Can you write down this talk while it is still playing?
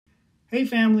Hey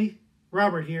family,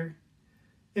 Robert here.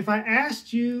 If I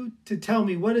asked you to tell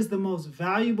me what is the most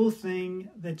valuable thing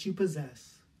that you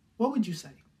possess, what would you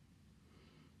say?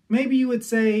 Maybe you would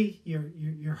say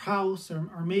your house,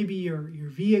 or maybe your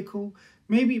vehicle.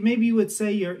 Maybe you would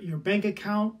say your bank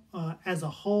account as a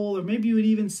whole, or maybe you would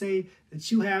even say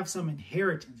that you have some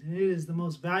inheritance and it is the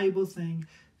most valuable thing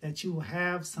that you will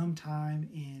have sometime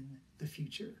in the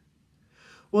future.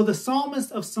 Well, the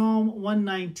psalmist of Psalm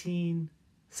 119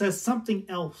 says something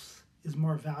else is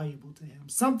more valuable to him.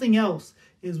 Something else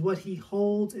is what he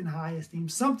holds in high esteem.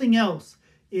 Something else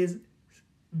is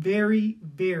very,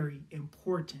 very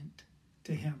important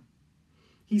to him.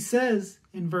 He says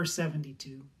in verse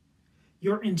 72,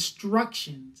 "Your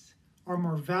instructions are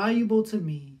more valuable to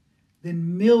me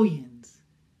than millions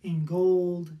in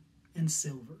gold and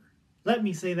silver." Let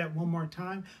me say that one more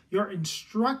time. Your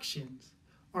instructions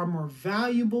are more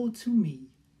valuable to me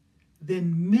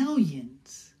than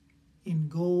millions in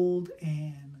gold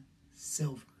and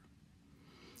silver.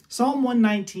 Psalm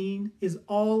 119 is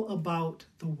all about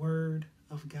the Word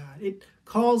of God. It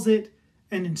calls it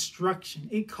an instruction.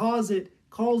 It calls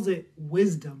it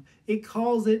wisdom. It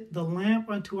calls it the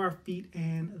lamp unto our feet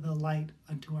and the light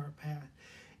unto our path.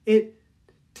 It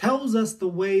tells us the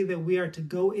way that we are to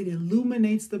go. It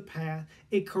illuminates the path.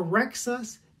 It corrects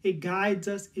us. It guides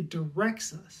us. It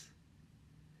directs us.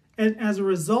 And as a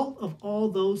result of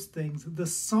all those things, the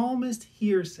psalmist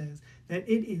here says that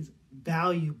it is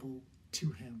valuable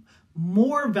to him,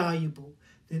 more valuable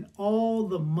than all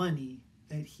the money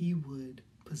that he would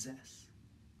possess.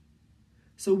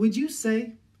 So would you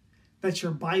say that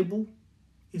your Bible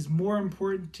is more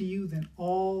important to you than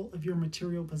all of your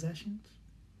material possessions?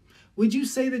 Would you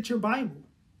say that your Bible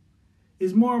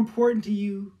is more important to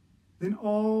you than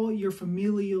all your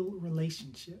familial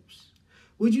relationships?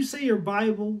 Would you say your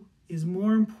Bible is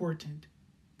more important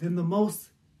than the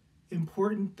most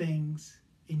important things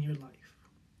in your life?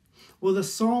 Well, the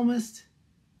psalmist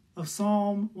of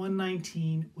Psalm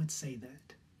 119 would say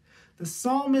that. The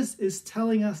psalmist is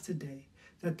telling us today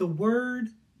that the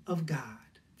Word of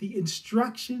God, the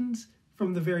instructions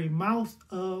from the very mouth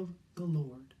of the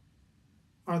Lord,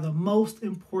 are the most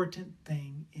important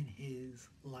thing in his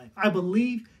life. I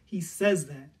believe he says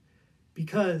that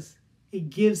because it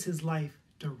gives his life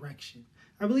direction.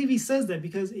 I believe he says that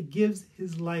because it gives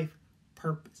his life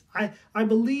purpose. I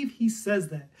believe he says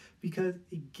that because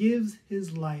it gives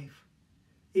his life,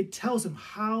 it tells him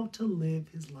how to live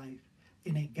his life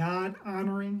in a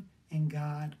God-honoring and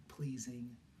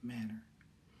God-pleasing manner.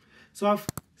 So I've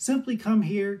simply come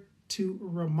here to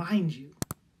remind you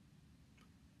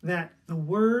that the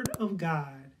Word of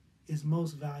God is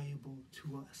most valuable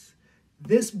to us.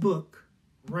 This book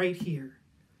right here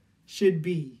should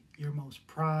be your most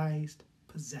prized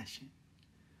possession.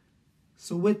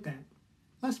 So with that,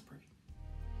 let's pray.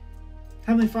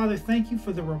 Heavenly Father, thank you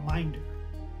for the reminder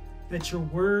that your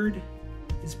Word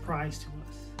is prized to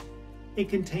us. It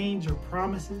contains your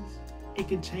promises. It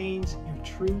contains your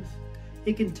truth.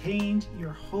 It contains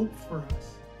your hope for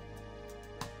us.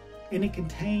 And it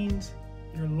contains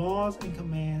your laws and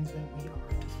commands that we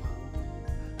are to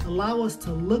follow. Allow us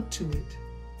to look to it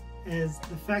as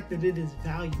the fact that it is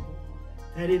valuable,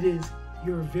 that it is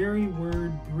your very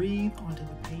word breathed onto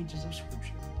the pages of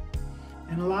Scripture.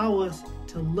 And allow us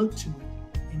to look to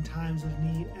it in times of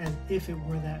need as if it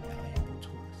were that valuable to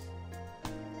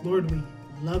us. Lord, we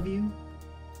love you.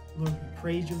 Lord, we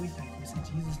praise you. We thank you.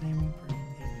 In Jesus' name we pray.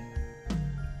 Amen.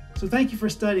 So thank you for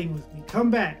studying with me. Come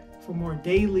back for more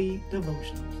daily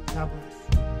devotionals. God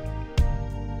bless.